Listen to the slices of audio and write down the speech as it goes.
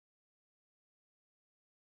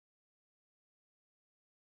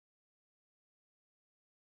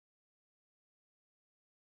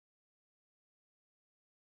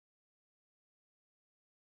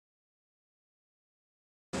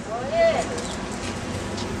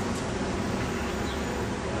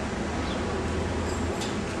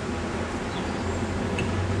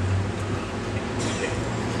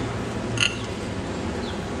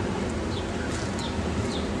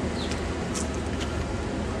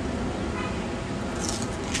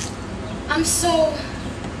I'm so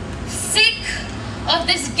sick of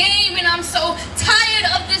this game, and I'm so tired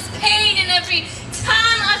of this pain, and every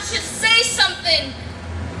time I should say something,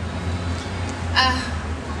 I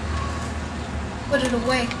put it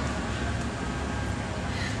away.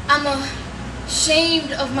 I'm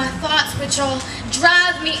ashamed of my thoughts, which all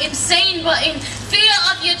drive me insane, but in fear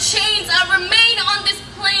of your chains, I remain on this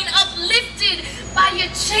plane, uplifted by your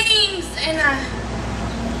chains, and I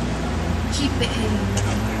keep it hidden.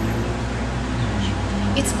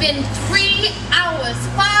 It's been 3 hours,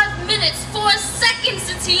 5 minutes, 4 seconds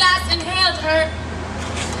since he last inhaled her.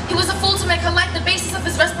 He was a fool to make her life the basis of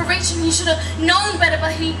his respiration. He should have known better,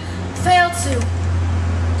 but he failed to.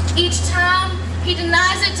 Each time, he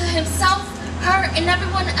denies it to himself, her, and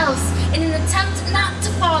everyone else in an attempt not to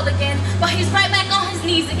fall again, but he's right back on his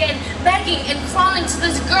knees again, begging and crawling to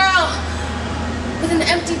this girl with an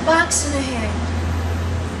empty box in her hand.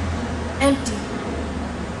 Empty.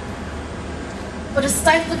 But a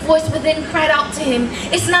stifled voice within cried out to him,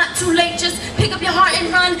 "It's not too late, just pick up your heart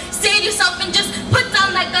and run. Save yourself and just put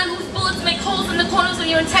down that gun whose bullets make holes in the corners of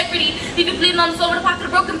your integrity. Leave you bleeding on the floor with a pocket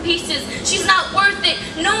of broken pieces. She's not worth it.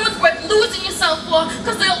 No one's worth losing yourself for,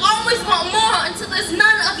 because they'll always want more until there's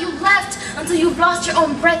none of you left, until you've lost your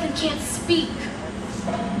own breath and can't speak."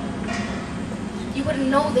 You wouldn't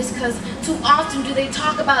know this because too often do they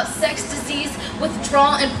talk about sex disease,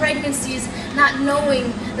 withdrawal, and pregnancies, not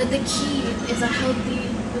knowing that the key is a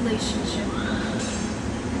healthy relationship.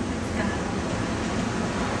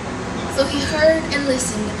 So he heard and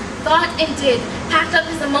listened, thought and did, packed up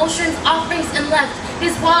his emotions, offerings, and left.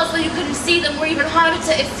 His walls, where you couldn't see them, were even harder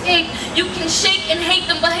to escape. You can shake and hate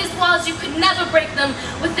them, but his walls, you could never break them.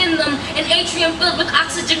 Within them, an atrium filled with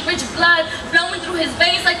oxygen-rich blood, flowing through his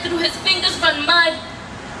veins like through his fingers run mud.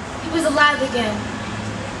 He was alive again.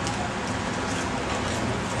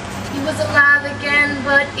 He was alive again,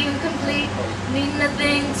 but incomplete. Need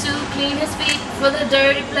nothing to clean his feet for the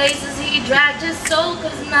dirty places he dragged his soul,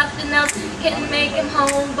 cause nothing else can make him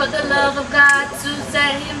home but the love of God to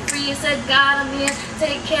set him free. He said, "God, I'm here,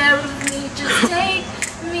 take care of me, just take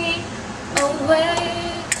me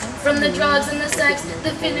away from the drugs and the sex,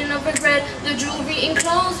 the feeling of regret, the jewelry and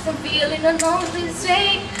clothes, from feeling alone. Please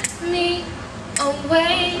take me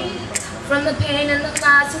away from the pain and the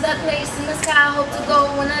lies, to that place in the sky I hope to go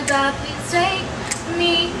when I die. Please take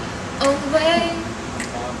me away.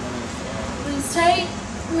 Please take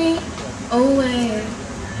me away."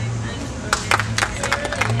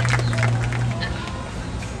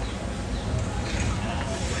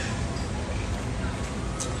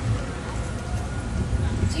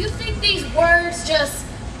 Do you think these words just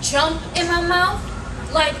jump in my mouth?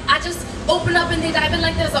 Like I just open up and they dive in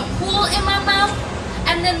like there's a pool in my mouth?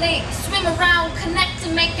 And then they swim around, connect,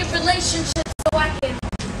 and make a relationship so I can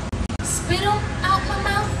spit them out my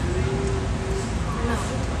mouth? No.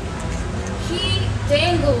 He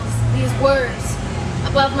dangles these words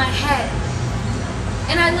above my head.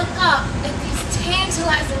 And I look up at these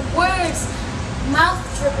tantalizing words, mouth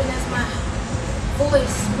dripping as my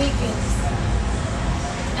voice weakens.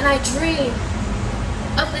 And I dream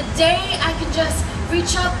of the day I can just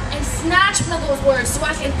reach up and snatch one of those words, so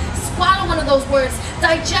I can swallow one of those words,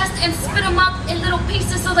 digest and spit them up in little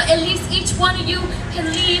pieces so that at least each one of you can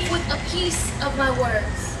leave with a piece of my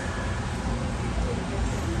words.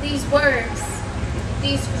 These words,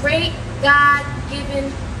 these great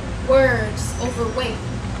God-given words, overweight,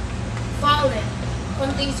 fallen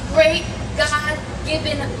from these great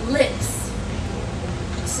God-given lips.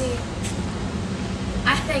 You see,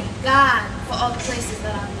 I thank God for all the places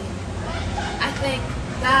that I've been. I thank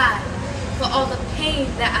God for all the pain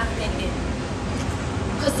that I've been in.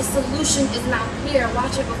 Because the solution is now clear.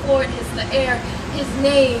 Watch it before it hits the air. His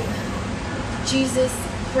name, Jesus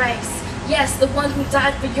Christ. Yes, the one who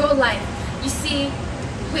died for your life. You see,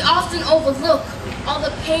 we often overlook all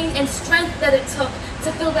the pain and strength that it took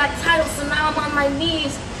to fill that title. So now I'm on my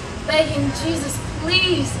knees begging Jesus,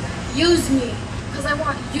 please use me. Because I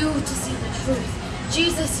want you to see the truth.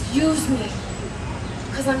 Jesus, use me.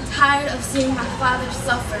 Because I'm tired of seeing my father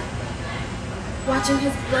suffer, watching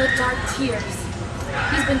his blood-dark tears.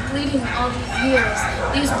 He's been bleeding all these years.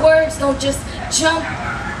 These words don't just jump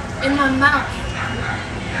in my mouth.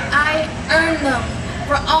 I earned them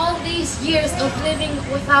for all these years of living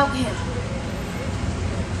without him.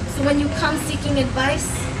 So when you come seeking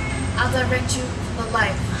advice, I'll direct you to the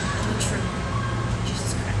life and the truth.